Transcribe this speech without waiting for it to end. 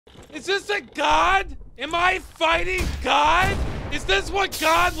Is this a god? Am I fighting God? Is this what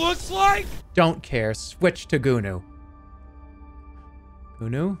God looks like? Don't care. Switch to Gunu.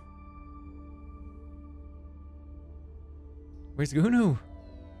 Gunu? Where's Gunu?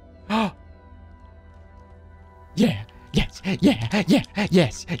 Oh! Yeah! Yes! Yeah! Yeah!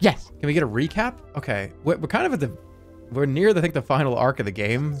 Yes! Yes! Can we get a recap? Okay. We're kind of at the... We're near, I think, the final arc of the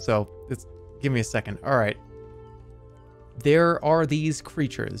game, so give me a second. All right. There are these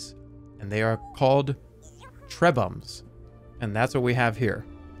creatures, and they are called Trebums, and that's what we have here.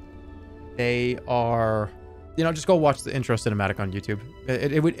 They are, you know, just go watch the intro cinematic on YouTube.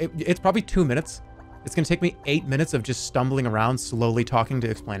 It's probably 2 minutes. It's gonna take me 8 minutes of just stumbling around, slowly talking to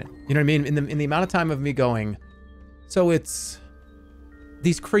explain it. You know what I mean? In the amount of time of me going, so it's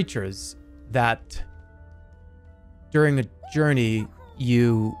these creatures that during the journey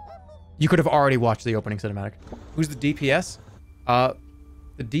you could have already watched the opening cinematic. Who's the DPS? The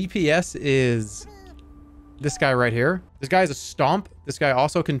DPS is this guy right here. This guy is a stomp. This guy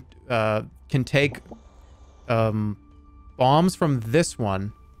also can take bombs from this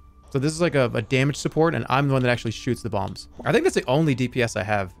one. So this is like a damage support, and I'm the one that actually shoots the bombs. I think that's the only DPS I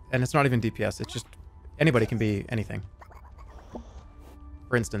have, and it's not even DPS. It's just anybody can be anything.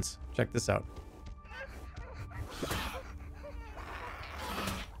 For instance, check this out.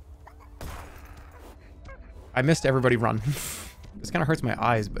 I missed everybody run. This kind of hurts my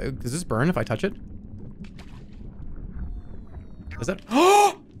eyes. Does this burn if I touch it? Is that?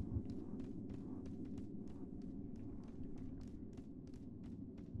 Oh!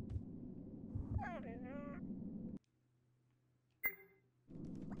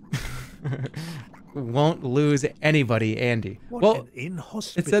 Won't lose anybody, Andy. Well,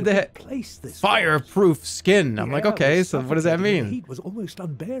 it said that fireproof skin. I'm like, okay, so what does that mean? The heat was almost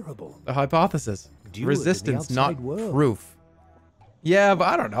unbearable. The hypothesis. Resistance, not proof. Yeah, but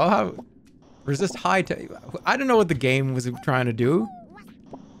I don't know how. Resist high. I don't know what the game was trying to do.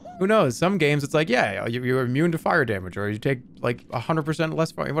 Who knows? Some games it's like, yeah, you're immune to fire damage, or you take like 100%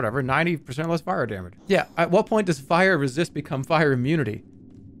 less fire, whatever, 90% less fire damage. Yeah. At what point does fire resist become fire immunity?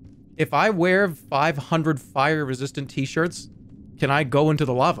 If I wear 500 fire resistant t-shirts, can I go into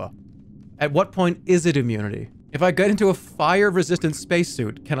the lava? At what point is it immunity? If I get into a fire resistant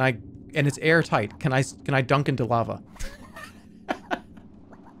spacesuit, can I, and it's airtight, can I dunk into lava?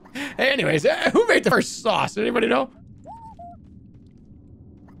 Hey, anyways, who made the first sauce? Anybody know?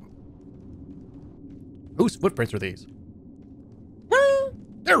 Whose footprints are these?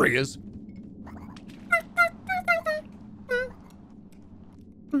 There he is.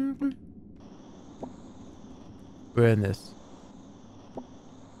 Burn this.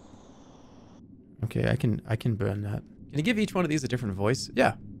 Okay, I can burn that. Can you give each one of these a different voice?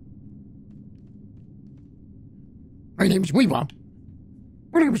 Yeah. My name's Weewam.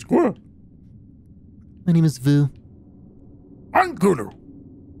 My name is Gunu. My name is Vu. I'm Gunu.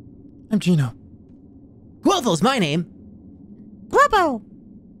 I'm Gino. Guovo's my name. Guovo.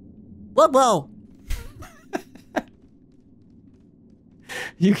 Guovo.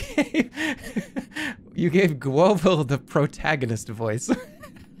 You gave Guovo the protagonist voice.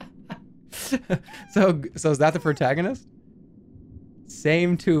 So is that the protagonist?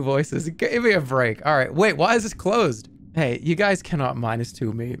 Same two voices. Give me a break. All right, wait, why is this closed? Hey, you guys cannot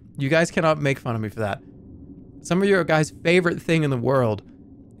 -2 me. You guys cannot make fun of me for that. Some of your guys' favorite thing in the world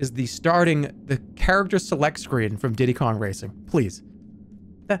is the character select screen from Diddy Kong Racing. Please.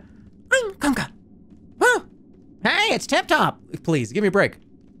 Hey, it's Tip Top. Please, give me a break.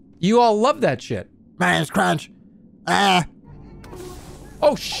 You all love that shit. My name's Crunch.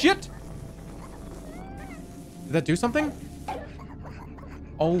 Oh, shit! Did that do something?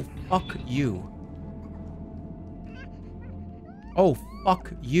 Oh, fuck you. Oh,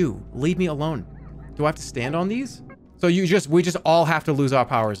 fuck you. Leave me alone. Do I have to stand on these? So we just all have to lose our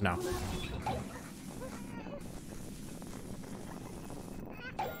powers now.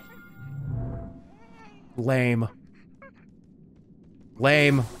 Lame.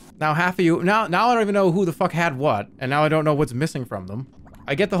 Lame. Now half of you, now I don't even know who the fuck had what, and now I don't know what's missing from them.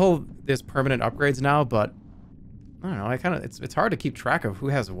 I get the whole, there's permanent upgrades now, but I don't know, it's hard to keep track of who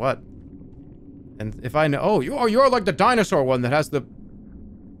has what. And if I know, oh, you're like the dinosaur one that has the...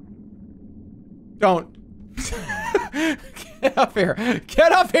 Don't. Get up here.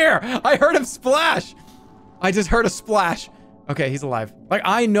 Get up here. I heard him splash. I just heard a splash. Okay, he's alive. Like,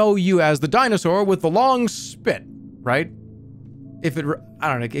 I know you as the dinosaur with the long spit, right? If it, I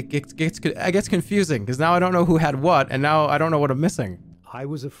don't know, it gets confusing because now I don't know who had what, and now I don't know what I'm missing. I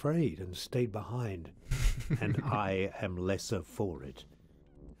was afraid and stayed behind, and I am lesser for it.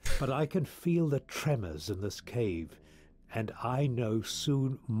 But I can feel the tremors in this cave, And I know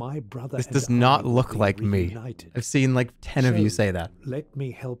soon my brother This and does I not will look be like me. reunited. I've seen like 10 of you So, say that. Let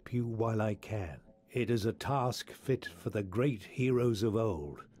me help you while I can. It is a task fit for the great heroes of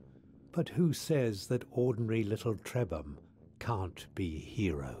old. But who says that ordinary little Trebham can't be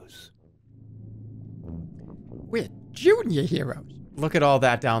heroes? We're junior heroes. Look at all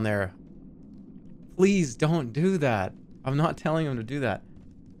that down there. Please don't do that. I'm not telling him to do that.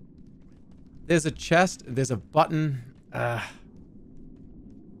 There's a chest. There's a button. What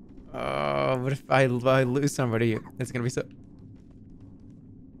if I lose somebody? It's gonna be so...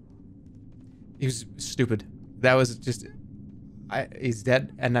 He was stupid. That was just... he's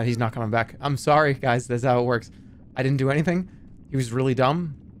dead, and now he's not coming back. I'm sorry, guys. That's how it works. I didn't do anything. He was really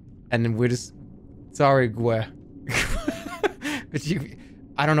dumb, and then we're just... Sorry, Gue. But you...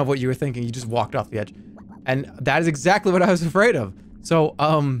 I don't know what you were thinking. You just walked off the edge. And that is exactly what I was afraid of. So,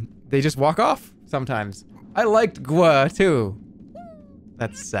 they just walk off sometimes. I liked Gue, too.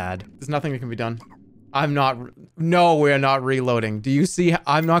 That's sad. There's nothing that can be done. I'm not... No, we're not reloading. Do you see?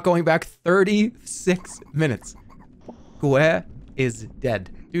 I'm not going back 36 minutes. Gue is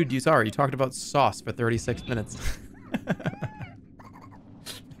dead. Dude, you talked about sauce for 36 minutes.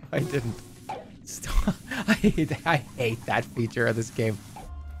 I didn't. Stop. I hate that feature of this game.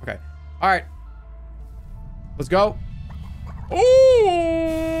 Okay. All right. Let's go.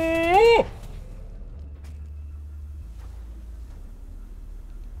 Ooh!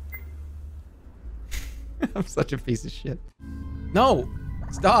 I'm such a piece of shit. No!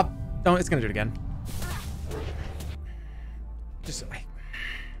 Stop! Don't, it's gonna do it again.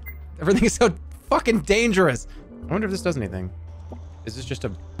 Everything is so fucking dangerous. I wonder if this does anything. Is this just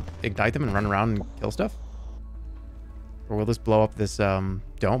to ignite them and run around and kill stuff? Or will this blow up this,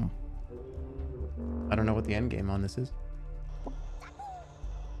 dome? I don't know what the end game on this is.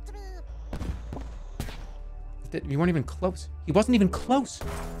 You weren't even close. He wasn't even close.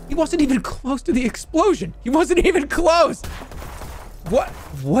 He wasn't even close to the explosion. He wasn't even close. What?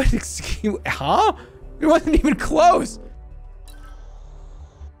 What? Excuse? Huh? He wasn't even close.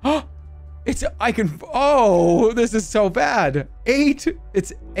 Oh, it's. I can. Oh, this is so bad. 8.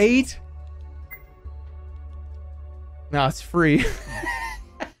 It's 8. No, it's free.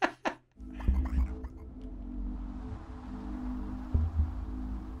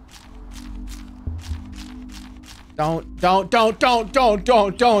 Don't. All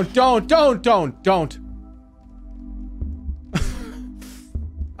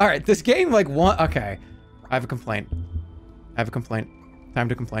right, this game okay. I have a complaint. Time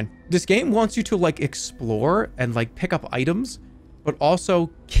to complain. This game wants you to like explore and like pick up items, but also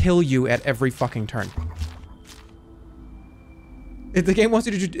kill you at every fucking turn. The game wants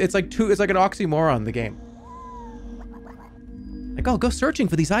you to, it's like an oxymoron, the game. Like, oh, go searching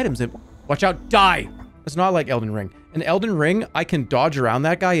for these items and watch out, die. It's not like Elden Ring. In Elden Ring, I can dodge around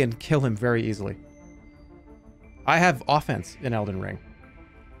that guy and kill him very easily. I have offense in Elden Ring.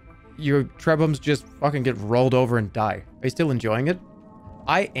 Your Trebhams just fucking get rolled over and die. Are you still enjoying it?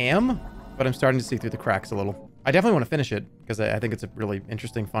 I am, but I'm starting to see through the cracks a little. I definitely want to finish it because I think it's a really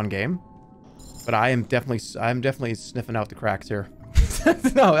interesting, fun game. But I'm definitely sniffing out the cracks here.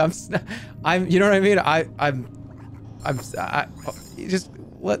 No, I'm, you know what I mean? I'm just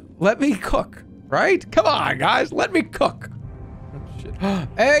let me cook. Right? Come on, guys. Let me cook. Oh, shit.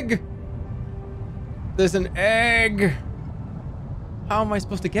 Egg! There's an egg. How am I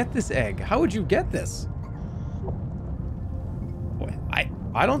supposed to get this egg? How would you get this? Boy,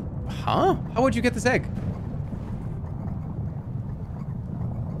 I don't... Huh? How would you get this egg?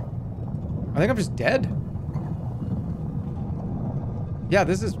 I think I'm just dead. Yeah,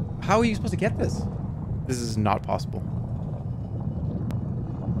 this is... How are you supposed to get this? This is not possible.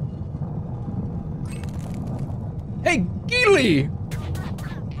 Hey, Gili!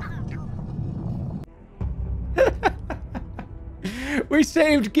 We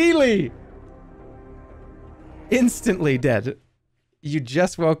saved Gili! Instantly dead. You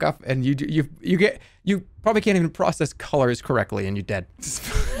just woke up and you probably can't even process colors correctly and you're dead.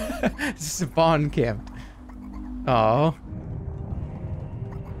 Spawn camped. Oh.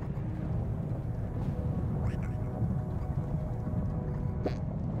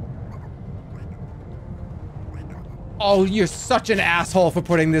 Oh, you're such an asshole for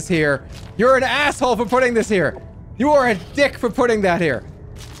putting this here. You're an asshole for putting this here. You are a dick for putting that here.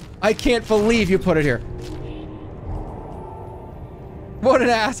 I can't believe you put it here. What an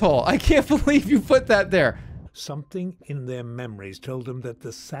asshole. I can't believe you put that there. Something in their memories told them that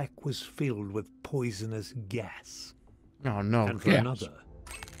the sack was filled with poisonous gas. Oh, no. And for another.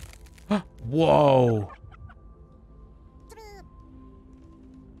 Whoa.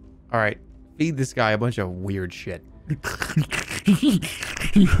 All right. Feed this guy a bunch of weird shit.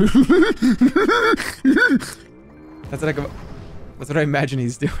 That's like that's what I imagine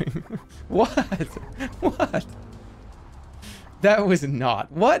he's doing. What? What? That was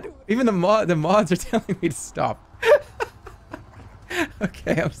not. What? Even the mods are telling me to stop.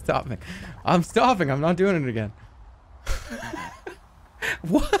 Okay, I'm stopping. I'm stopping. I'm not doing it again.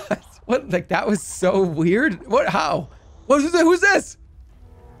 What? What? Like, that was so weird. What? How? What is it? Who's this?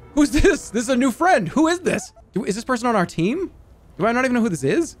 Who's this? This is a new friend. Who is this? Is this person on our team? Do I not even know who this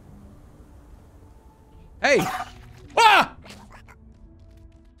is? Hey! Ah!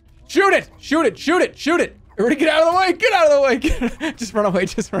 Shoot it! Shoot it! Shoot it! Shoot it! Everybody get out of the way! Get out of the way! Just run away!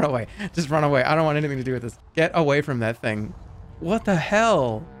 Just run away! Just run away! I don't want anything to do with this. Get away from that thing. What the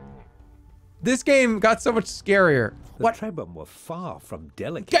hell? This game got so much scarier. The What? Trebhum were far from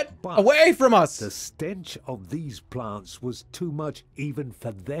delicate. Get but away from us! The stench of these plants was too much even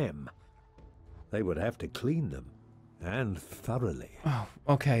for them. They would have to clean them, and thoroughly. Oh,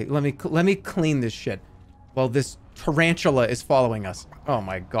 okay. Let me clean this shit. While this tarantula is following us. Oh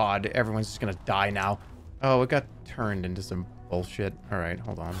my god, everyone's just gonna die now. Oh, it got turned into some bullshit. All right,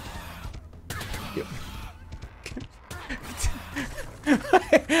 hold on. Yep.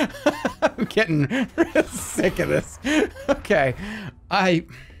 I'm getting real sick of this. Okay,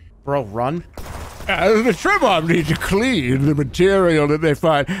 bro, run. The Trebhum need to clean the material that they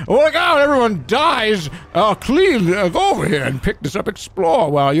find. Oh, look out, everyone dies. Clean, go over here and pick this up,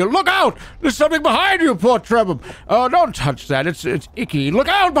 explore while you look out. There's something behind you, poor Trebhum. Don't touch that, it's icky. Look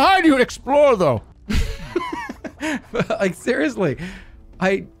out behind you and explore, though. Like, seriously,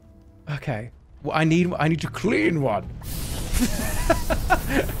 okay. Well, I need to clean one.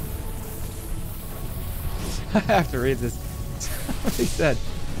 I have to read this. What he said.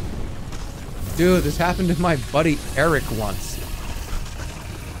 Dude, this happened to my buddy Eric once.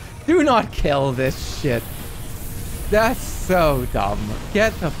 Do not kill this shit. That's so dumb.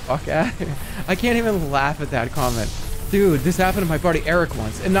 Get the fuck out of here. I can't even laugh at that comment. Dude, this happened to my buddy Eric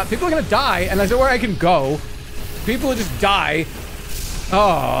once. And people are gonna die, and I said where I can go. People will just die.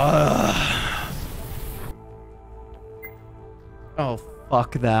 Oh. Oh,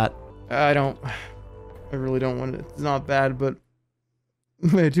 fuck that. I really don't want it. It's not bad, but...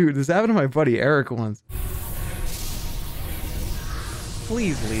 Man, dude, this happened to my buddy Eric once.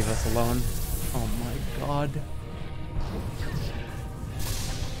 Please leave us alone. Oh my god.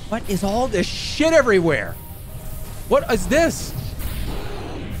 What is all this shit everywhere? What is this?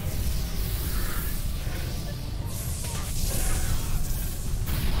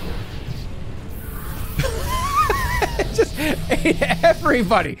 It just ate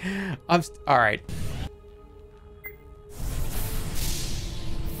everybody. All right.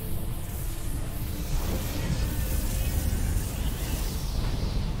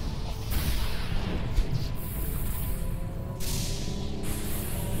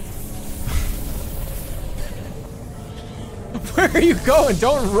 Where are you going?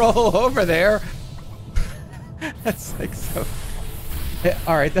 Don't roll over there. That's like so...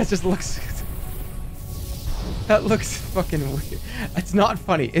 All right, that just looks... That looks fucking weird. It's not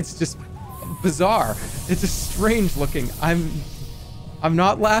funny. It's just bizarre. It's just strange looking. I'm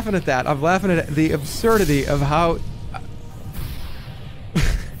not laughing at that. I'm laughing at the absurdity of how...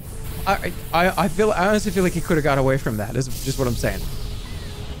 I honestly feel like he could have got away from that, is just what I'm saying.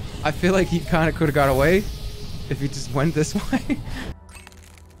 I feel like he kind of could have got away if he just went this way.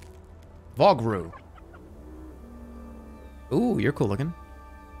 Vogru. Ooh, you're cool looking.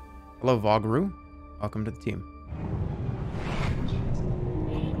 Hello, Vogru. Welcome to the team.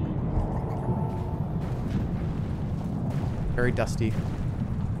 Very dusty.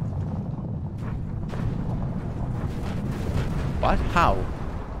 What? How?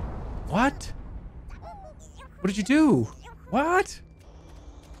 What? What did you do? What?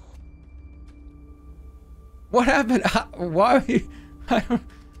 What happened? Why? I don't...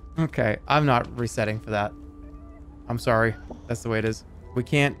 Okay, I'm not resetting for that. I'm sorry. That's the way it is. We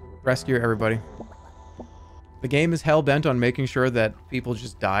can't rescue everybody. The game is hell-bent on making sure that people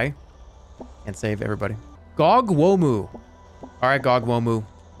just die and save everybody. Gog Womu. All right, Gog Womu.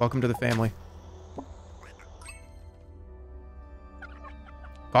 Welcome to the family.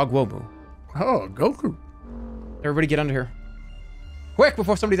 Gog Womu. Oh, Goku. Everybody get under here. Quick,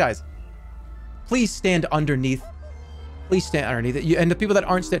 before somebody dies. Please stand underneath. Please stand underneath it. And the people that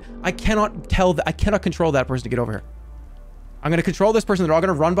aren't I cannot tell that. I cannot control that person to get over here. I'm going to control this person. They're all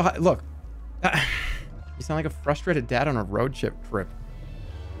going to run behind. Look. You sound like a frustrated dad on a road trip.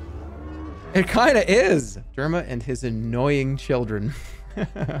 It kind of is. Derma and his annoying children.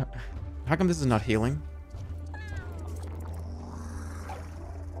 How come this is not healing?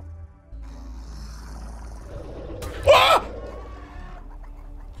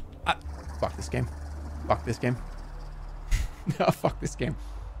 this game. Fuck this game. No, fuck this game.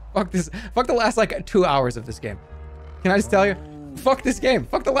 Fuck this. Fuck the last, like, 2 hours of this game. Can I just tell you? Fuck this game.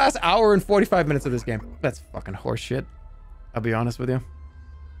 Fuck the last hour and 45 minutes of this game. That's fucking horseshit. I'll be honest with you.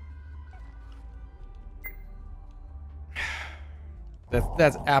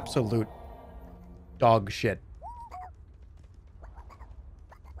 That's absolute dog shit.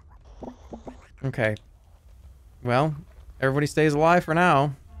 Okay. Well, everybody stays alive for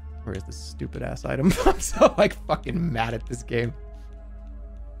now. Where is this stupid ass item? I'm so like fucking mad at this game.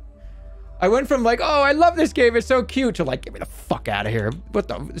 I went from like, oh, I love this game, it's so cute, to like, get me the fuck out of here. What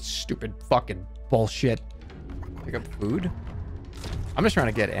the stupid fucking bullshit. Pick up food? I'm just trying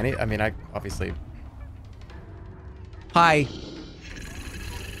to get any, I mean, I obviously. Hi.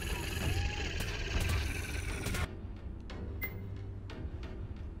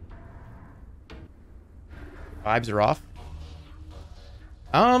 Vibes are off.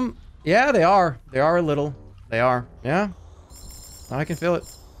 Yeah, they are. They are a little. They are. Yeah. I can feel it.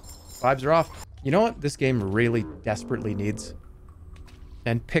 Vibes are off. You know what this game really desperately needs?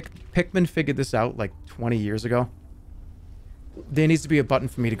 And Pikmin figured this out like 20 years ago. There needs to be a button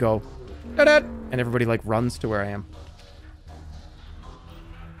for me to go, da-da, and everybody like runs to where I am.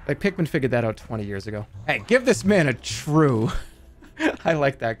 Like Pikmin figured that out 20 years ago. Hey, give this man a true. I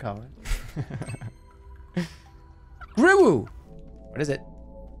like that comment. Gunu! What is it?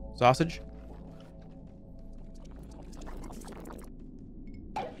 Sausage?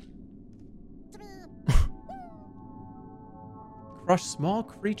 Crush small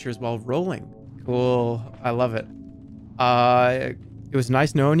creatures while rolling. Cool. I love it. It was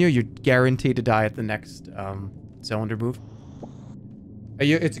nice knowing you. You're guaranteed to die at the next cylinder move.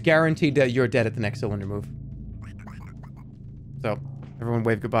 It's guaranteed that you're dead at the next cylinder move. So, everyone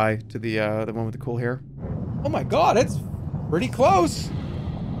wave goodbye to the one with the cool hair. Oh my god, it's pretty close.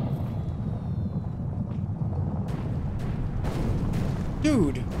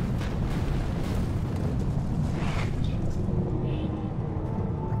 Dude.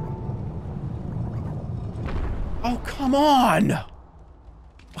 Oh, come on.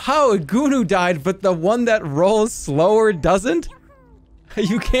 How Gunu died, but the one that rolls slower doesn't?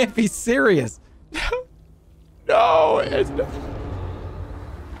 You can't be serious. No, it's no.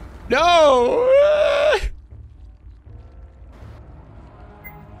 No!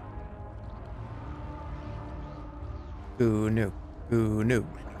 Gunu, Gunu,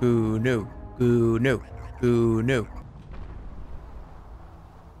 Gunu, Gunu, Gunu.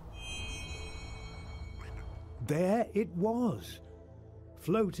 There it was.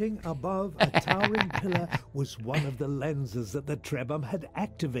 Floating above a towering pillar was one of the lenses that the Trebhum had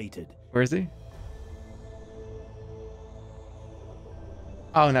activated. Where is he?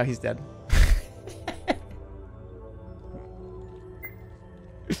 Oh no, he's dead.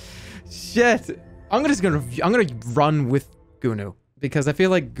 Shit. I'm gonna run with Gunu because I feel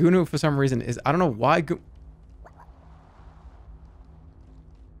like Gunu for some reason is, I don't know why.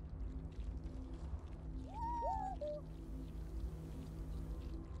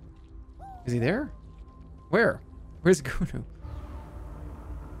 Is he there? Where? Where's Gunu?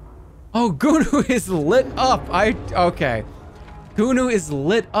 Oh, Gunu is lit up. Okay. Gunu is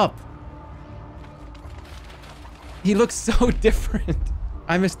lit up. He looks so different.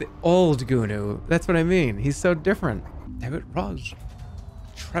 I miss the old Gunu. That's what I mean. He's so different. There it was.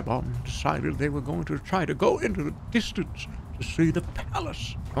 Trebhum decided they were going to try to go into the distance to see the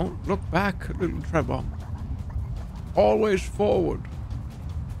palace. Don't look back, little Trebhum. Always forward.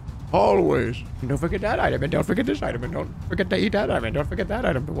 Always. And don't forget that item, and don't forget this item, and don't forget to eat that item, and don't forget that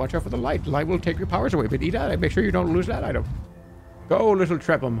item. But watch out for the light. The light will take your powers away, but eat that item. Make sure you don't lose that item. Go, little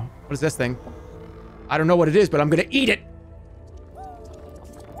Trebhum. What is this thing? I don't know what it is, but I'm gonna eat it.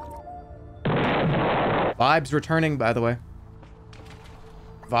 Vibes returning, by the way.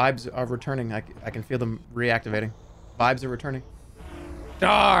 Vibes are returning. I can feel them reactivating. Vibes are returning.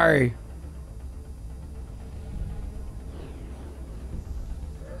 Die!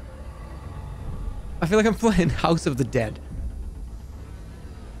 I feel like I'm playing House of the Dead.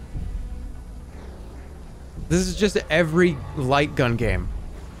 This is just every light gun game.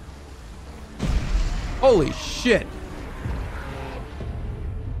 Holy shit.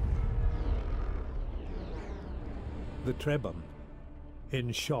 The Trebhum,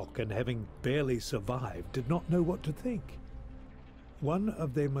 in shock and having barely survived, did not know what to think. One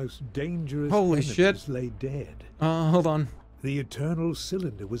of their most dangerous Holy enemies shit. lay dead. Hold on. The eternal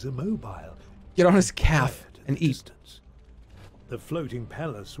cylinder was immobile. Get on his calf quiet in and the eat. distance. The floating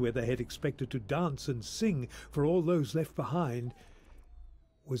palace where they had expected to dance and sing for all those left behind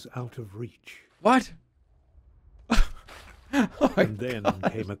was out of reach. What? Oh my And then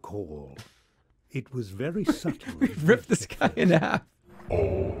God. came a call. It was very subtle. Rip this guy in half.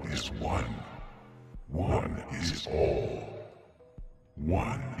 All is one. One is all.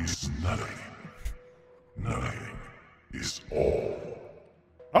 One is nothing. Nothing is all.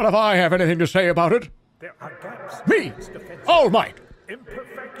 Not if I have anything to say about it. There are gaps. Me, All Might.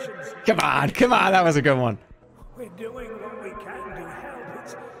 Imperfections. Come on, that was a good one. We're doing what we can to help.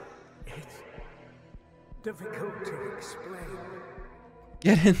 It's difficult to explain.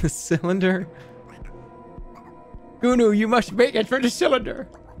 Get in the cylinder. Gunu, you must make it for the cylinder.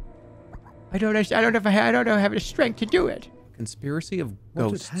 I don't know if I have the strength to do it. Conspiracy of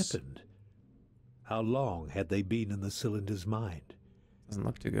ghosts. What had happened? How long had they been in the cylinder's mind? Doesn't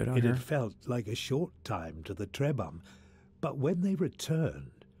look too good on It her. had felt like a short time to the Trebhum, but when they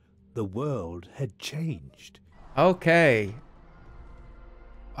returned, the world had changed. Okay.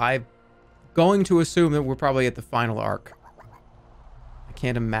 I'm going to assume that we're probably at the final arc. I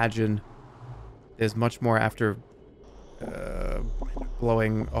can't imagine there's much more after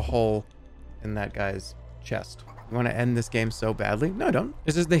blowing a hole in that guy's chest. You want to end this game so badly? No, I don't.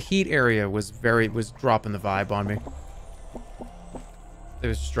 This is the heat area was dropping the vibe on me. It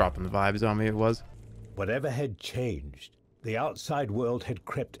was just dropping the vibes on me, it was. Whatever had changed, the outside world had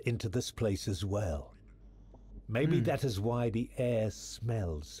crept into this place as well. Maybe that is why the air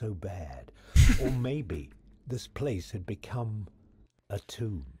smells so bad. Or maybe this place had become a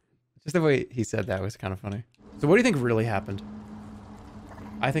tomb. Just the way he said that was kind of funny. So what do you think really happened?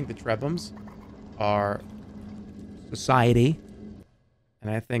 I think the Trebhums are society.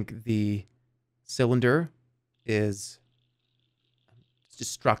 And I think the cylinder is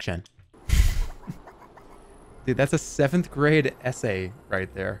destruction. Dude, that's a 7th grade essay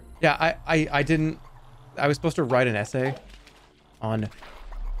right there. Yeah, I was supposed to write an essay on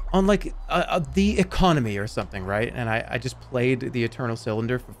like the economy or something, right? And I just played the Eternal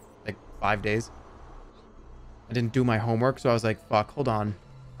Cylinder for like 5 days. I didn't do my homework, so I was like, fuck, hold on.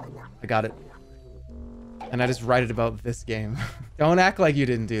 I got it. And I just write it about this game. Don't act like you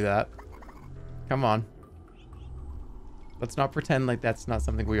didn't do that. Come on. Let's not pretend like that's not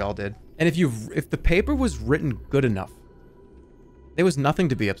something we all did. And if the paper was written good enough, there was nothing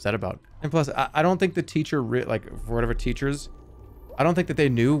to be upset about. And plus, I don't think the teacher, like, for whatever teachers, I don't think that they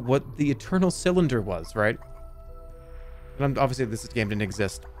knew what the Eternal Cylinder was, right? And obviously, this game didn't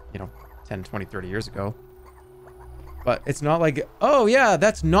exist, 10, 20, 30 years ago. But it's not like, oh yeah,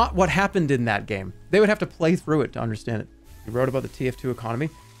 that's not what happened in that game. They would have to play through it to understand it. You wrote about the TF2 economy.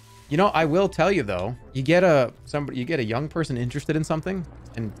 I will tell you though, you get a young person interested in something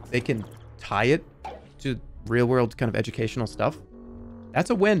and they can tie it to real world kind of educational stuff.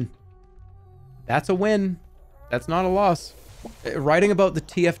 That's a win. That's a win. That's not a loss. Writing about the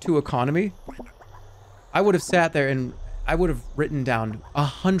TF2 economy, I would have sat there and I would have written down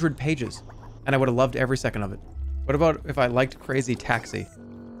 100 pages and I would have loved every second of it. What about if I liked Crazy Taxi?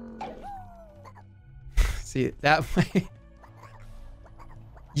 See, that way...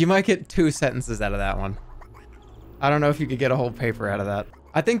 You might get 2 sentences out of that one. I don't know if you could get a whole paper out of that.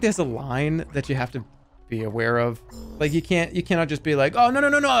 I think there's a line that you have to be aware of. Like, you cannot just be like, oh,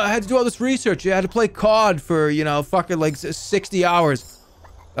 no, I had to do all this research. You had to play COD for, fucking like 60 hours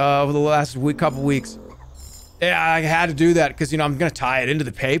over the last couple weeks. Yeah, I had to do that because, I'm going to tie it into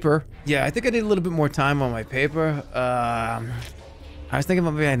the paper. Yeah, I think I need a little bit more time on my paper. I was thinking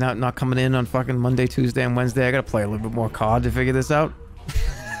about maybe not coming in on fucking Monday, Tuesday, and Wednesday. I got to play a little bit more COD to figure this out.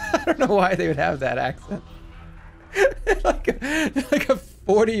 I don't know why they would have that accent. like a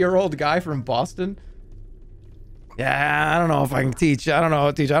 40-year-old guy from Boston. Yeah, I don't know if I can teach. I don't know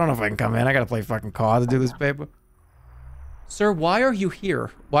if I can come in. I got to play fucking COD to do this paper. Sir, why are you here?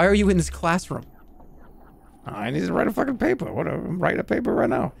 Why are you in this classroom? I need to write a fucking paper. What? I'm writing a paper right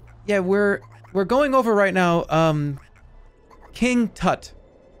now. Yeah, we're going over right now. King Tut.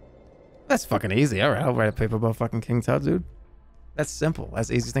 That's fucking easy. All right, I'll write a paper about fucking King Tut, dude. That's simple. That's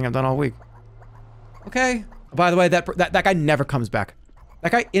the easiest thing I've done all week. Okay. By the way, that guy never comes back.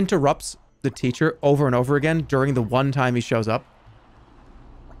 That guy interrupts the teacher over and over again during the one time he shows up.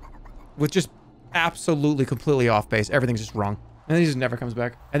 With just absolutely, completely off base. Everything's just wrong. And then he just never comes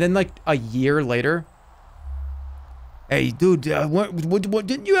back. And then like a year later... Hey, dude, what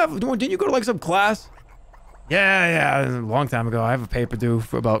didn't you go to like some class? Yeah, a long time ago. I have a paper due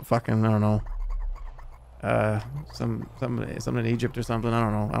for about fucking, I don't know. Something in Egypt or something. I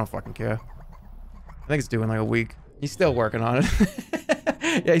don't know. I don't fucking care. I think it's due in like a week. He's still working on it.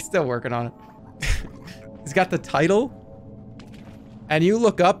 Yeah, he's still working on it. He's got the title. And you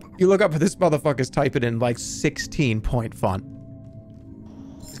look up this motherfucker's typing in like 16-point font.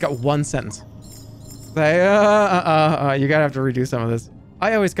 He's got one sentence. Like, you gotta have to redo some of this.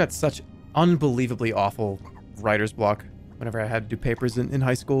 I always got such unbelievably awful writer's block whenever I had to do papers in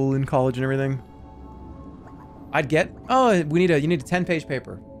high school, in college, and everything. I'd get, oh, you need a 10-page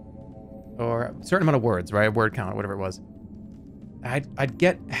paper. Or a certain amount of words, right? A word count, whatever it was. I'd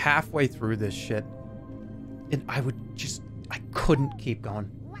get halfway through this shit, and I couldn't keep going.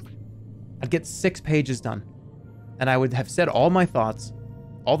 I'd get 6 pages done, and I would have said all my thoughts,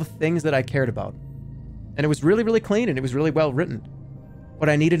 all the things that I cared about. And it was really, really clean, and it was really well written. But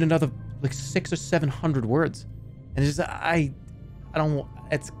I needed another, like, 600 or 700 words. And it's just, I don't,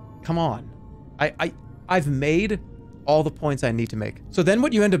 it's, come on. I've made all the points I need to make. So then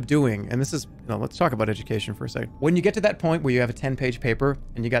what you end up doing, and this is, let's talk about education for a second. When you get to that point where you have a 10-page paper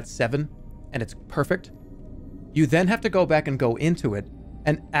and you got 7 and it's perfect, you then have to go back and go into it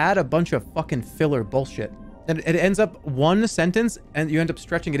and add a bunch of fucking filler bullshit. And it ends up 1 sentence and you end up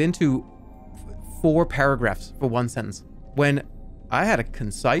stretching it into 4 paragraphs for 1 sentence. When I had a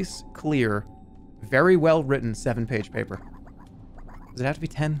concise, clear, very well written 7-page paper. Does it have to be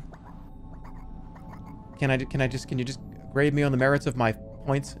 10? Can you just grade me on the merits of my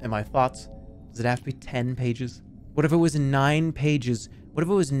points and my thoughts? Does it have to be 10 pages? What if it was 9 pages? What if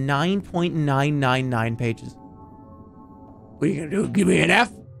it was 9.999 pages? What are you gonna do? Give me an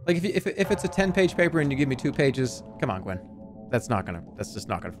F? Like if it's a 10-page paper and you give me 2 pages, come on, Gwen. That's just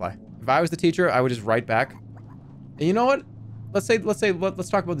not gonna fly. If I was the teacher, I would just write back. And you know what? Let's talk about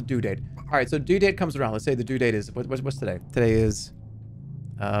the due date. All right, so due date comes around. Let's say the due date is, what's today? Today is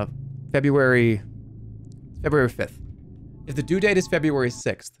February 5th. If the due date is February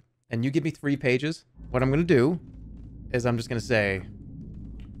 6th, and you give me 3 pages, what I'm gonna do is I'm just gonna say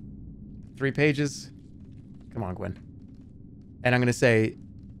 3 pages. Come on, Gwen. And I'm gonna say,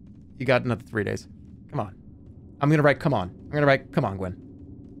 you got another 3 days. Come on. I'm gonna write, come on. I'm gonna write, come on, Gwen.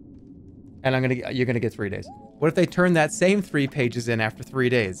 And you're gonna get 3 days. What if they turn that same 3 pages in after 3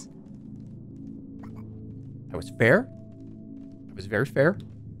 days? That was fair. It was very fair.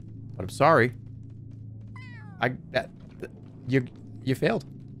 But I'm sorry. You failed.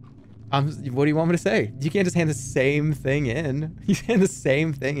 What do you want me to say? You can't just hand the same thing in. You hand the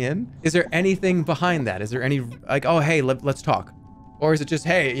same thing in? Is there anything behind that? Is there any, like, oh, hey, let's talk? Or is it just,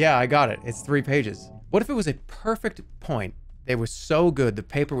 hey, yeah, I got it. It's 3 pages. What if it was a perfect point? They were so good. The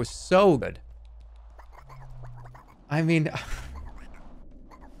paper was so good. I mean,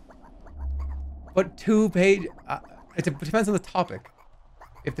 but 2 page, it depends on the topic.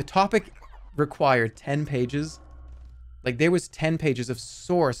 If the topic required 10 pages, like there was 10 pages of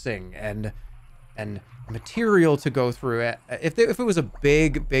sourcing and material to go through. If it was a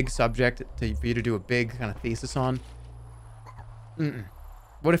big subject for you to do a big kind of thesis on,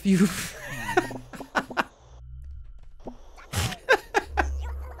 what if you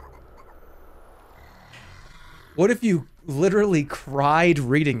what if you literally cried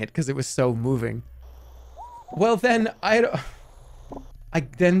reading it because it was so moving? Well, then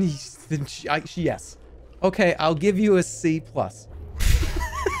yes. Okay, I'll give you a C+.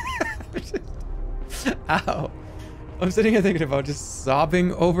 Ow. I'm sitting here thinking about just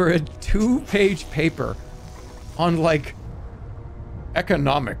sobbing over a 2-page paper on, like,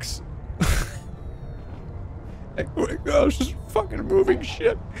 economics. Oh my gosh, this is fucking moving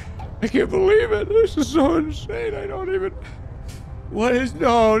shit. I can't believe it. This is so insane. I don't even... What is...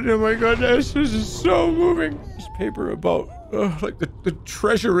 No, oh my goodness. This is so moving. This paper about, like, the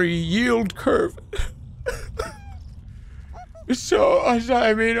treasury yield curve. So, I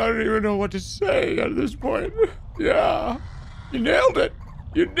mean, I don't even know what to say at this point. Yeah. You nailed it.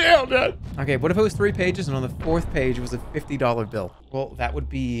 You nailed it. Okay, what if it was 3 pages and on the 4th page was a $50 bill? Well, that would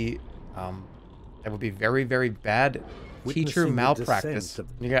be very, very bad teacher malpractice.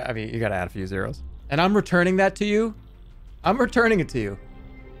 You gotta add a few zeros. And I'm returning that to you. I'm returning it to you.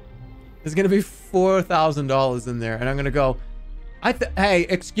 There's gonna be $4,000 in there, and I'm gonna go, hey,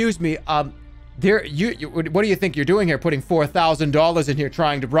 excuse me, what do you think you're doing here, putting $4,000 in here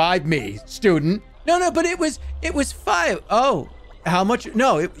trying to bribe me, student? No, but it was 5. Oh, how much?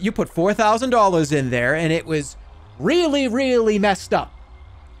 No, you put $4,000 in there, and it was really, really messed up.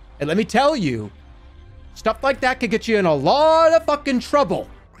 And let me tell you, stuff like that could get you in a lot of fucking trouble.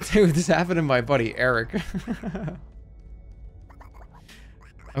 Dude, this happened to my buddy Eric.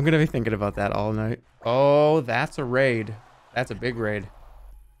 I'm gonna be thinking about that all night. Oh, that's a raid. That's a big raid.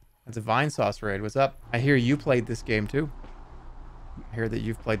 That's a Vine Sauce raid. What's up? I hear you played this game too. I hear that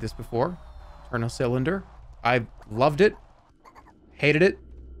you've played this before. Eternal Cylinder. I loved it. Hated it.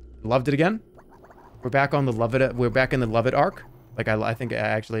 Loved it again. We're back on the love it. We're back in the love it arc. Like I think I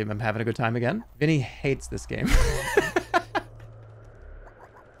actually am having a good time again. Vinny hates this game.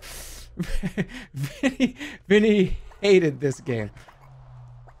 Vinny hated this game.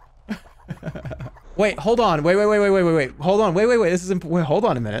 Wait, hold on. Wait. Hold on. Wait. This is wait, hold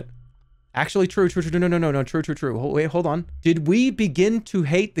on a minute. Actually, true. No. True. Wait, hold on. Did we begin to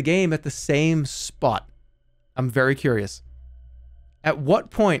hate the game at the same spot? I'm very curious. At what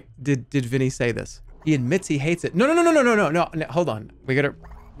point did Vinny say this? He admits he hates it. No. Hold on. We gotta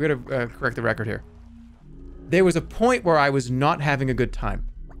correct the record here. There was a point where I was not having a good time.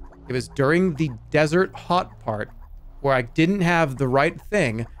 It was during the desert hot part where I didn't have the right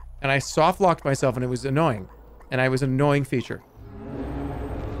thing and I soft locked myself and it was annoying. And I was an annoying feature.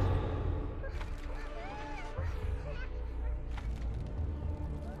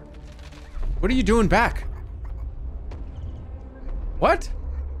 What are you doing back? What?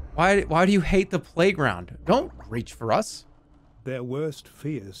 Why do you hate the playground? Don't reach for us. Their worst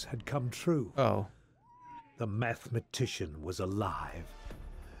fears had come true. Oh. The mathematician was alive.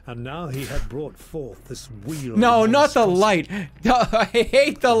 And now he had brought forth this wheel. No, not the light. I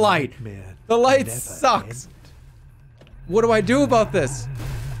hate the light. Nightmare The light never sucks. ended. What do I do about this?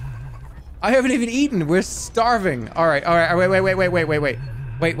 I haven't even eaten. We're starving. All right.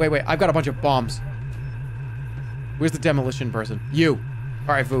 Wait. I've got a bunch of bombs. Where's the demolition person? You.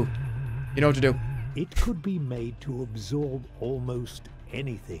 All right, Vu. You know what to do. It could be made to absorb almost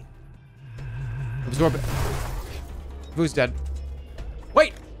anything. Absorb it. Vu's dead.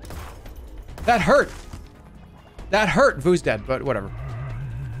 Wait! That hurt! That hurt! Vu's dead, but whatever.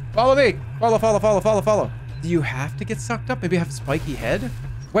 Follow me! Follow. Do you have to get sucked up? Maybe have a spiky head?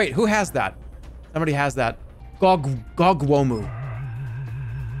 Wait, who has that? Somebody has that. Gogwomu.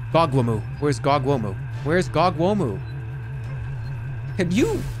 Where's Gogwomu? Where's Gogwomu? Can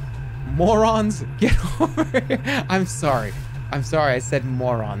you morons get over here? I'm sorry I said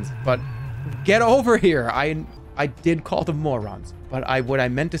morons, but get over here. I did call them morons, but what I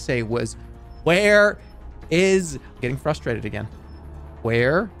meant to say was, where is... Getting frustrated again.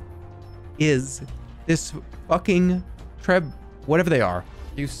 Where is this fucking whatever they are?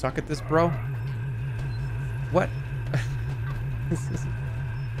 You suck at this, bro? What?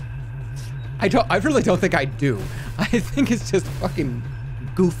 I really don't think I do. I think it's just fucking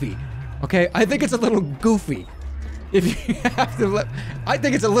goofy. Okay? I think it's a little goofy. If you have to I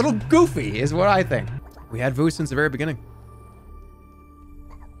think it's a little goofy, is what I think. We had Vu since the very beginning.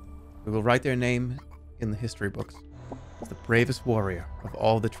 We will write their name in the history books as the bravest warrior of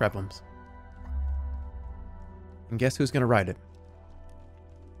all the Trebums. And guess who's gonna write it?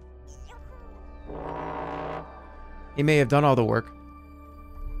 He may have done all the work,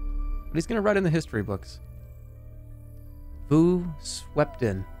 but he's gonna write in the history books. Vu swept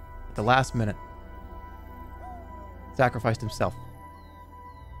in at the last minute. Sacrificed himself.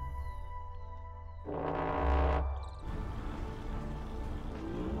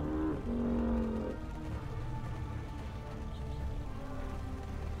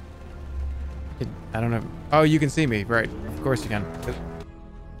 I don't know. Oh, you can see me, right? Of course you can.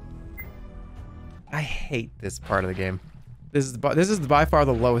 I hate this part of the game. This is by far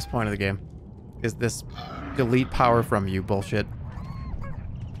the lowest point of the game. Is this delete power from you bullshit?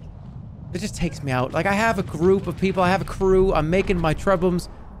 It just takes me out. Like, I have a group of people. I have a crew. I'm making my Trebums.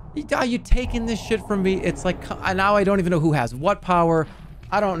 Are you taking this shit from me? It's like, now I don't even know who has what power.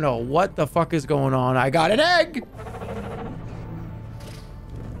 I don't know what the fuck is going on. I got an egg!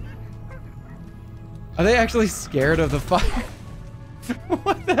 Are they actually scared of the fire?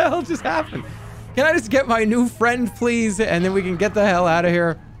 What the hell just happened? Can I just get my new friend, please? And then we can get the hell out of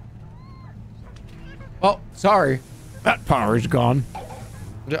here. Oh, sorry. That power is gone.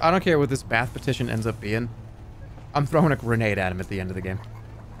 I don't care what this math petition ends up being. I'm throwing a grenade at him at the end of the game.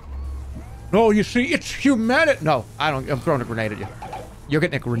 No, you see, it's humanity. No, I don't. I'm throwing a grenade at you. You're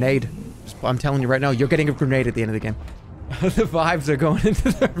getting a grenade. I'm telling you right now, you're getting a grenade at the end of the game. The vibes are going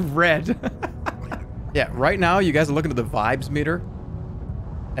into the red. Yeah, right now, you guys are looking at the vibes meter.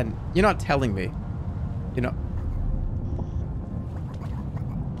 And you're not telling me. You know.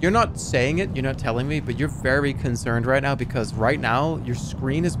 You're not saying it, you're not telling me, but you're very concerned right now because right now, your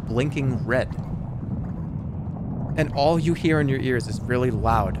screen is blinking red. And all you hear in your ears is really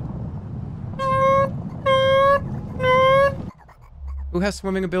loud. Who has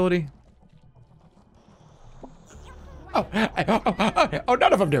swimming ability? Oh,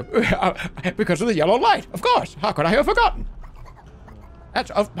 none of them do. Because of the yellow light, of course. How could I have forgotten?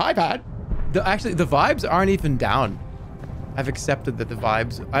 That's my bad. Actually, the vibes aren't even down. I've accepted that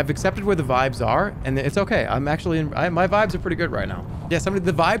I've accepted where the vibes are, and it's okay. I'm actually, my vibes are pretty good right now. Yeah,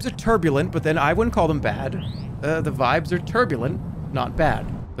 the vibes are turbulent, but then I wouldn't call them bad. The vibes are turbulent, not bad.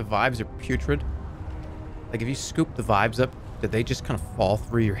 The vibes are putrid. Like, if you scoop the vibes up, did they just kind of fall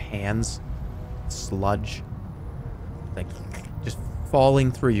through your hands? Sludge. Like, just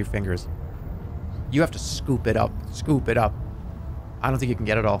falling through your fingers. You have to scoop it up. Scoop it up. I don't think you can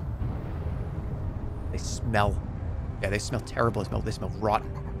get it all. They smell. Yeah, they smell terrible. They smell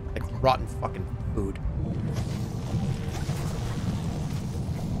rotten. Like rotten fucking food.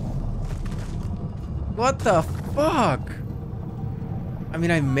 What the fuck? I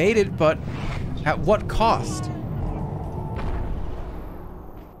mean, I made it, but at what cost?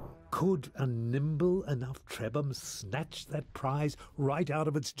 Could a nimble enough Trebham snatch that prize right out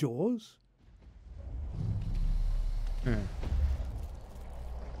of its jaws? All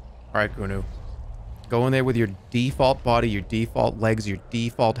right, Gunu. Go in there with your default body, your default legs, your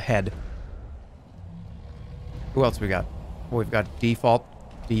default head. Who else we got? Oh, we've got default,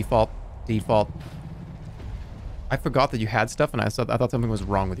 default, default. I forgot that you had stuff, and I thought something was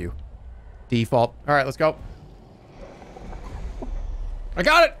wrong with you. Default. All right, let's go. I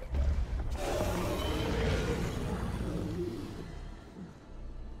got it!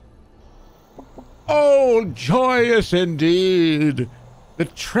 Oh, joyous indeed! The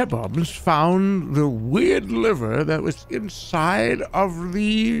Trebhums found the weird liver that was inside of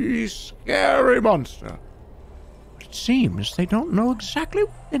the scary monster. But it seems they don't know exactly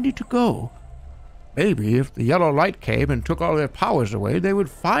where they need to go. Maybe if the yellow light came and took all their powers away, they would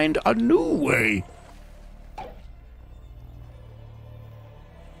find a new way.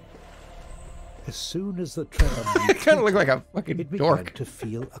 As soon as the Trebham You kind of look like a fucking it began dork. to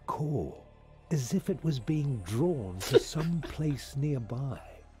feel a call, as if it was being drawn to some place nearby.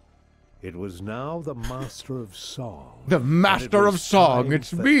 It was now the Master of Song. The and Master it of was Song, time it's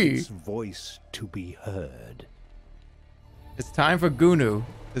for me. its voice to be heard. It's time for Gunu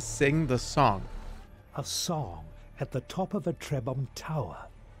to sing the song. A song at the top of a Trebham tower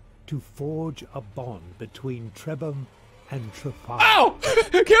to forge a bond between Trebham and Trafalgar. Ow!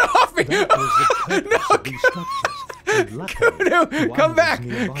 Get off me! That was the purpose of these structures. And luckily, Gunu, one come was back!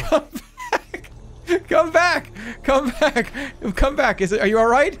 nearby. Come back! Come back! Come back! Come back! Are you all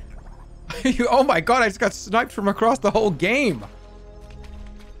right? Oh my god! I just got sniped from across the whole game.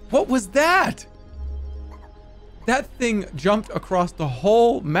 What was that? That thing jumped across the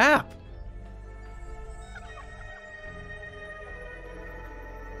whole map.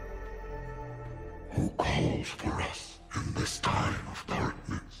 Who calls for us in this time of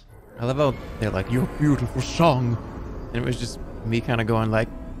darkness? I love how they're like, your beautiful song. And it was just me kind of going like,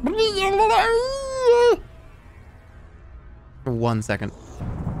 for 1 second.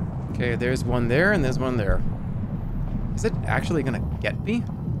 Okay, there's one there and there's one there. Is it actually gonna get me?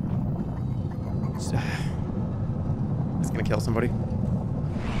 It's gonna kill somebody.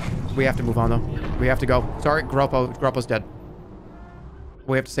 We have to move on though. We have to go. Sorry, Grappo's dead.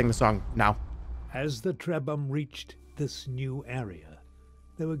 We have to sing the song now. As the Trebhum reached this new area,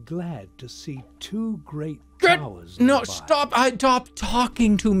 they were glad to see two great towers No, nearby. stop! Stop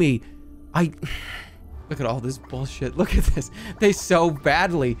talking to me. Look at all this bullshit. Look at this. They so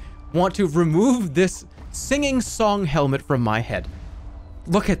badly want to remove this singing song helmet from my head.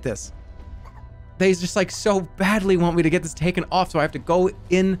 Look at this. They just like so badly want me to get this taken off, so I have to go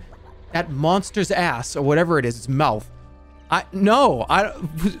in that monster's ass or whatever it is, its mouth. No.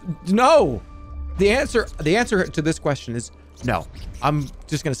 The answer to this question is no. I'm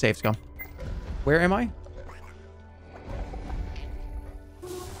just gonna save scum. Where am I?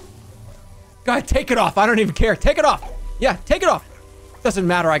 God, take it off. I don't even care. Take it off. Yeah, take it off. Doesn't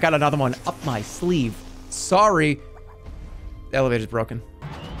matter. I got another one up my sleeve. Sorry. The elevator's broken.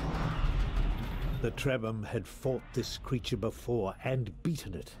 The Trebhum had fought this creature before and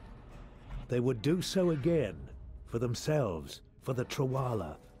beaten it. They would do so again, for themselves, for the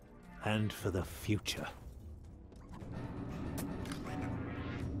Trawala, and for the future.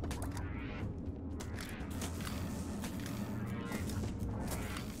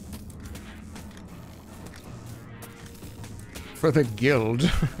 For the guild.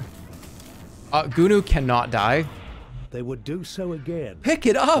 Gunu cannot die. They would do so again. Pick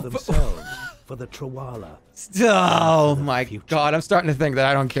it For up. themselves, for the Trawala. Oh my god, I'm starting to think that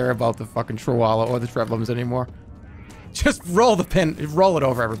I don't care about the fucking Trawala or the Trebhums anymore. Just roll the pin. Roll it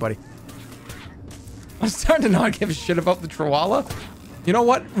over, everybody. I'm starting to not give a shit about the Trawala. You know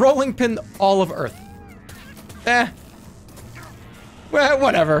what? Rolling pin all of Earth. Well,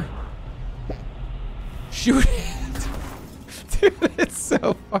 whatever. Shoot it. Dude, it's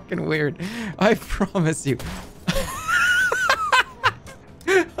so fucking weird. I promise you.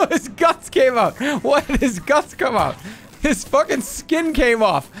 Oh, his guts came out. Why did his guts come out? His fucking skin came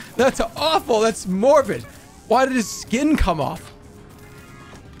off. That's awful. That's morbid. Why did his skin come off?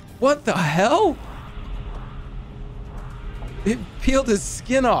 What the hell? It peeled his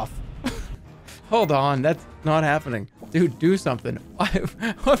skin off. Hold on. That's not happening. Dude, do something.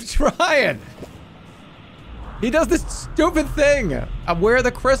 I'm trying. He does this stupid thing. Where are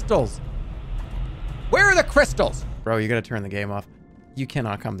the crystals? Where are the crystals? Bro, you gotta turn the game off. You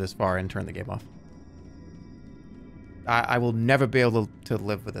cannot come this far and turn the game off. I will never be able to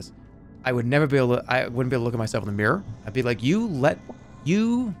live with this. I would never be able to, I wouldn't be able to look at myself in the mirror. I'd be like,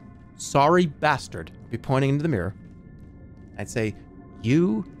 you sorry bastard, be pointing into the mirror. I'd say,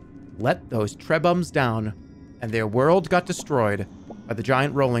 you let those trebums down and their world got destroyed by the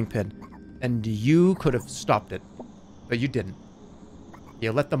giant rolling pin, and you could have stopped it, but you didn't.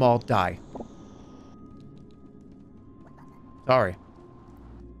 You let them all die. Sorry.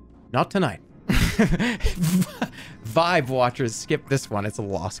 Not tonight. Vibe watchers, skip this one. It's a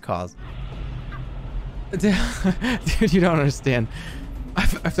lost cause. Dude, you don't understand.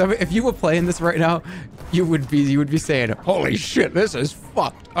 If you were playing this right now, you would be saying, "Holy shit, this is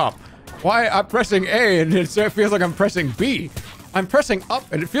fucked up. Why I'm pressing A and it feels like I'm pressing B. I'm pressing up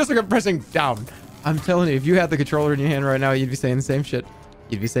and it feels like I'm pressing down." I'm telling you, if you had the controller in your hand right now, you'd be saying the same shit.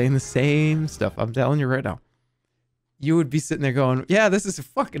 You'd be saying the same stuff. I'm telling you right now. You would be sitting there going, "Yeah, this is a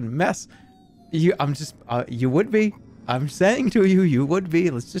fucking mess." You would be. I'm saying to you, you would be.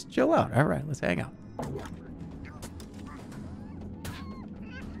 Let's just chill out. All right, let's hang out.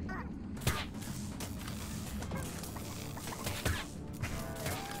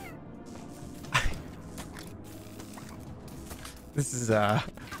 This is, I'm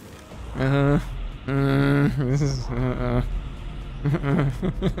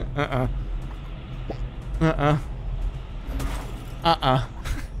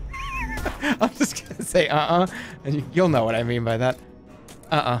just gonna say and you'll know what I mean by that.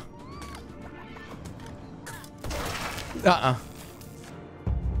 Oh,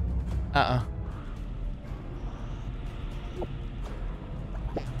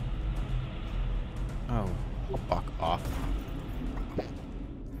 fuck off.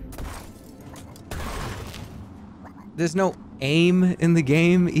 There's no aim in the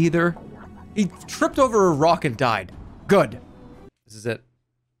game either. He tripped over a rock and died. Good. This is it.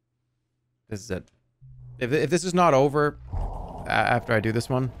 This is it. If this is not over after I do this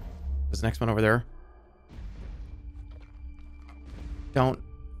one, this next one over there, don't.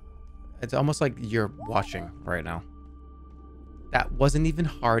 It's almost like you're watching right now. That wasn't even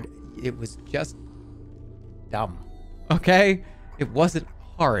hard. It was just dumb. Okay? It wasn't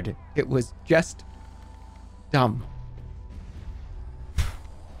hard. It was just dumb.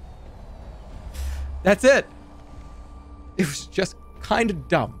 That's it. It was just kind of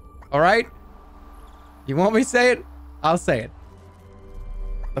dumb. All right? You want me to say it? I'll say it.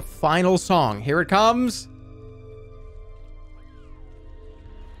 The final song. Here it comes.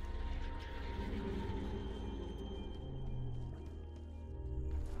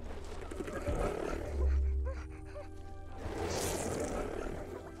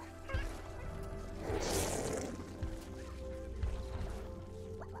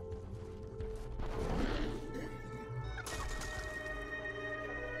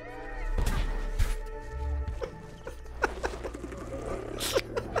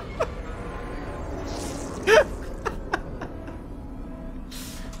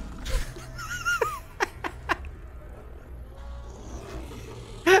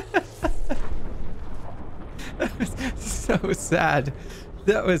 So sad.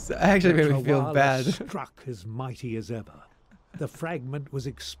 That was actually made me feel bad. Struck as mighty as ever. The fragment was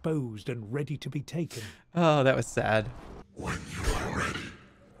exposed and ready to be taken. Oh, that was sad. When you are ready,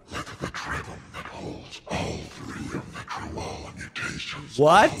 let the trebum that holds all three of the Triwala mutations.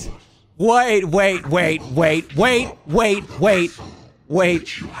 What? Wait.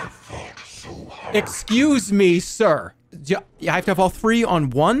 You have fought so hard. Excuse me, sir. I have to have all three on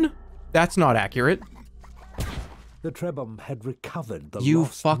one? That's not accurate. The trebum had recovered the You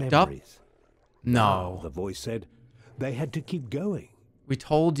lost fucked up? memories. No. The voice said they had to keep going. We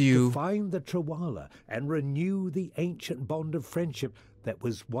told To you. find the Triwala and renew the ancient bond of friendship that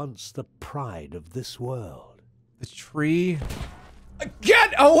was once the pride of this world. The tree.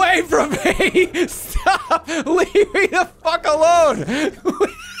 Get away from me! Stop! Leave me the fuck alone!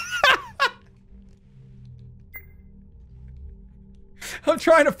 I'm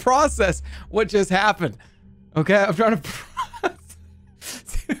trying to process what just happened. Okay, I'm trying to process.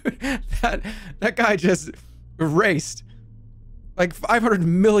 Dude, that guy just erased like 500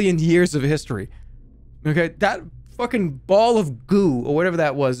 million years of history. Okay, that fucking ball of goo or whatever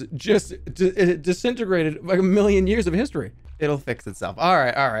that was just it disintegrated like a million years of history. It'll fix itself. All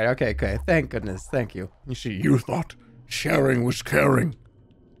right, okay. Thank goodness, thank you. You see, you thought sharing was caring.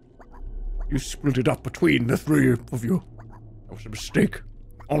 You split it up between the three of you. That was a mistake.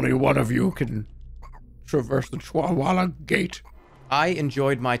 Only one of you can traverse the Triwala gate. I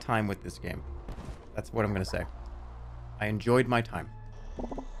enjoyed my time with this game. That's what I'm gonna say. I enjoyed my time.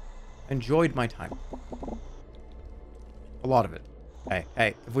 Enjoyed my time. A lot of it.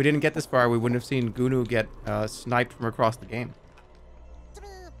 Hey, if we didn't get this far, we wouldn't have seen Gunu get sniped from across the game.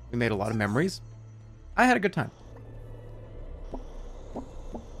 We made a lot of memories. I had a good time.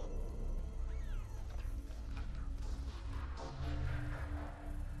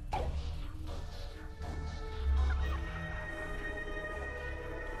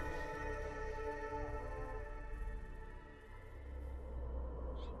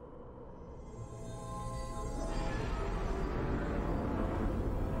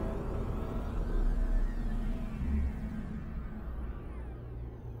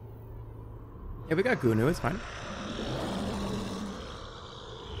 Yeah, we got Gunu, it's fine.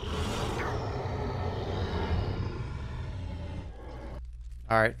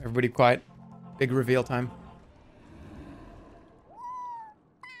 Alright, everybody quiet. Big reveal time.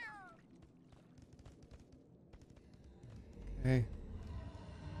 Okay.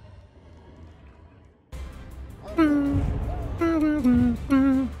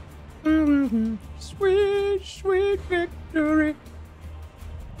 Sweet, sweet victory.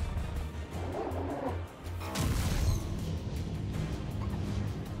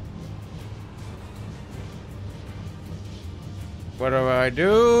 What do I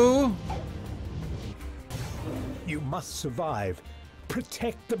do? You must survive.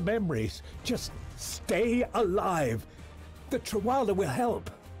 Protect the memories. Just stay alive. The Trawala will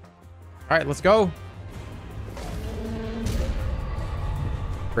help. All right, let's go.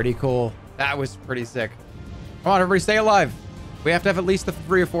 Pretty cool. That was pretty sick. Come on, everybody, stay alive. We have to have at least the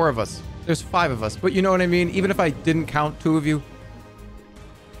 3 or 4 of us. There's 5 of us, but you know what I mean? Even if I didn't count 2 of you.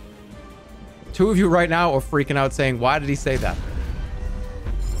 2 of you right now are freaking out saying, why did he say that?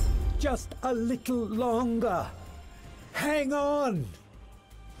 Just a little longer. Hang on.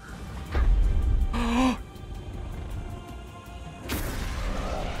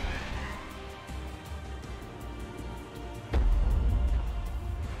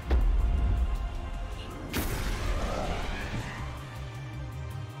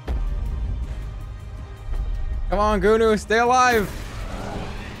 Come on, Gunu, stay alive.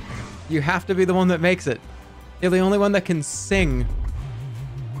 You have to be the one that makes it. You're the only one that can sing.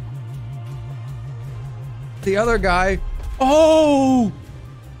 The other guy. Oh!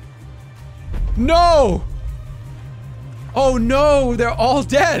 No! Oh no, they're all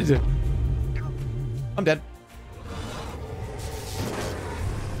dead. I'm dead.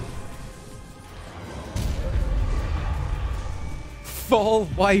 Full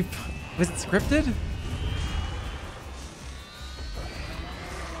wipe. Was it scripted?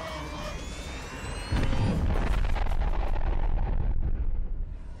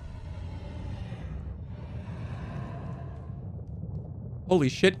 Holy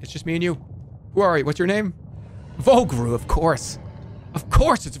shit, it's just me and you. Who are you? What's your name? Vogru, of course. Of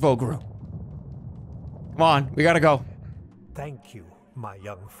course it's Vogru. Come on, we gotta go. Thank you, my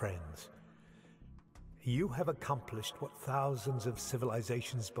young friends. You have accomplished what thousands of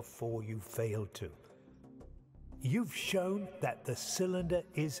civilizations before you failed to. You've shown that the cylinder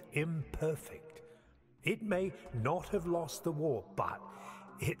is imperfect. It may not have lost the war, but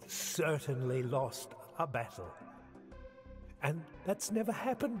it certainly lost a battle. And that's never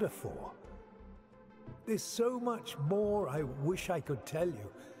happened before. There's so much more I wish I could tell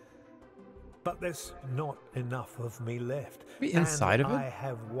you. But there's not enough of me left. Be inside and of it? I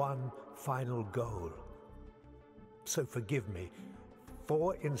have one final goal. So forgive me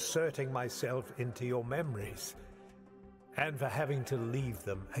for inserting myself into your memories and for having to leave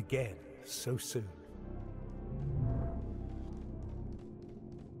them again so soon.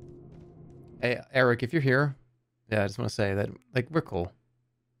 Hey, Eric, if you're here, yeah, I just want to say that, like, we're cool.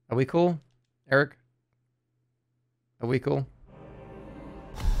 Are we cool, Eric? Are we cool?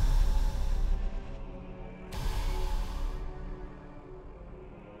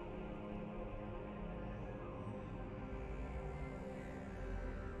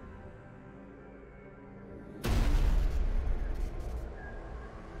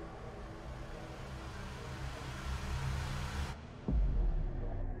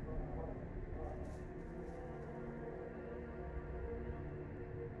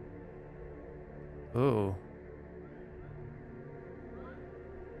 Ooh.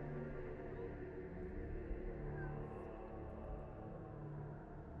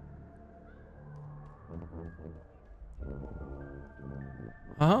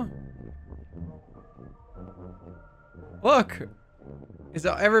 Huh? Look! It's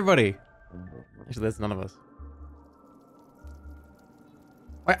everybody. Actually, that's none of us.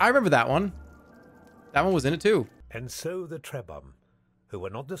 Wait, I remember that one. That one was in it too. And so the Trebhum, who were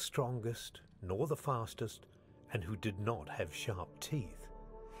not the strongest, nor the fastest, and who did not have sharp teeth,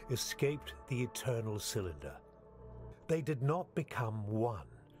 escaped the eternal cylinder. They did not become one,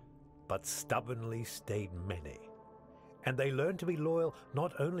 but stubbornly stayed many. And they learned to be loyal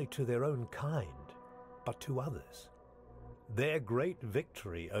not only to their own kind, but to others. Their great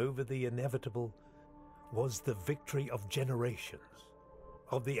victory over the inevitable was the victory of generations,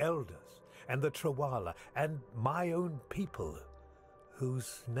 of the elders and the Trawala and my own people,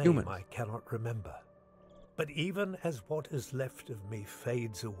 whose name Humans. I cannot remember. But even as what is left of me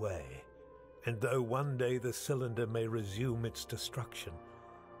fades away, and though one day the cylinder may resume its destruction,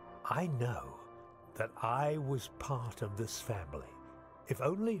 I know that I was part of this family, if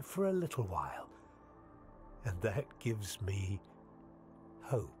only for a little while, and that gives me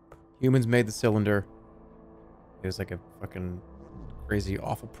hope. Humans made the cylinder. It was like a fucking crazy,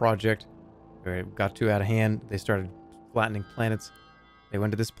 awful project. It got too out of hand. They started flattening planets. They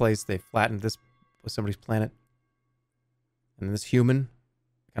went to this place. They flattened this was somebody's planet. And then this human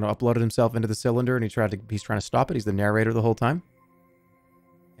kind of uploaded himself into the cylinder, and he's trying to stop it. He's the narrator the whole time.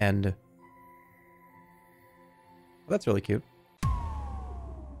 And well, that's really cute.